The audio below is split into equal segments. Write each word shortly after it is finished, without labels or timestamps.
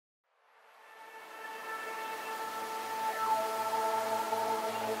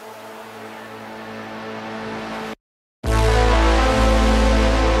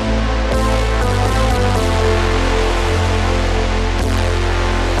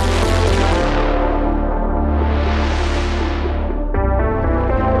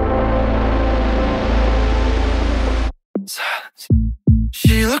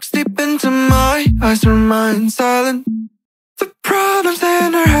mind silent. The problems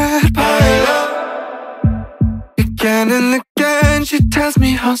in her head pile up. Again and again she tells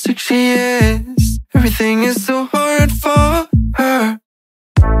me how sick she is. Everything is so hard for her.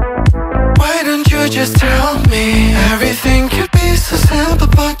 Why don't you just tell me? Everything could be so simple,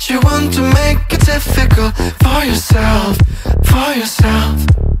 but you want to make it difficult for yourself, for yourself,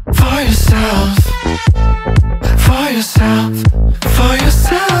 for yourself, for yourself, for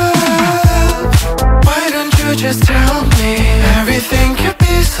yourself. Why don't you just tell me? Everything could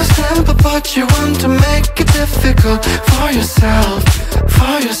be so simple, but you want to make it difficult for yourself,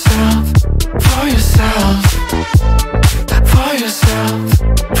 for yourself, for yourself, for yourself,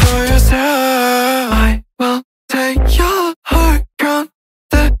 for yourself. I will take your heart, count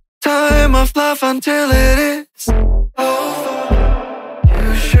the time of love until it is over.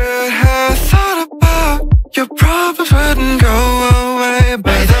 You should have thought about your problems wouldn't go away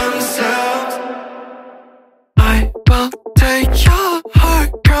by themselves. I will take your heart,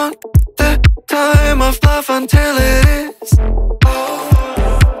 count the time of love until it is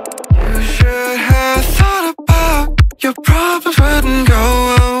over. You should have thought about your problems wouldn't go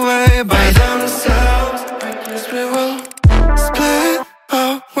away by themselves. I guess we will split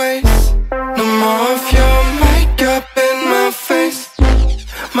our ways. No more of your makeup in my face.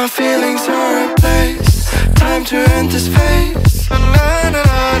 My feelings are replaced. Time to end this phase. Na na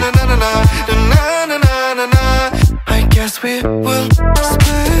na na na na na na na na na. I guess we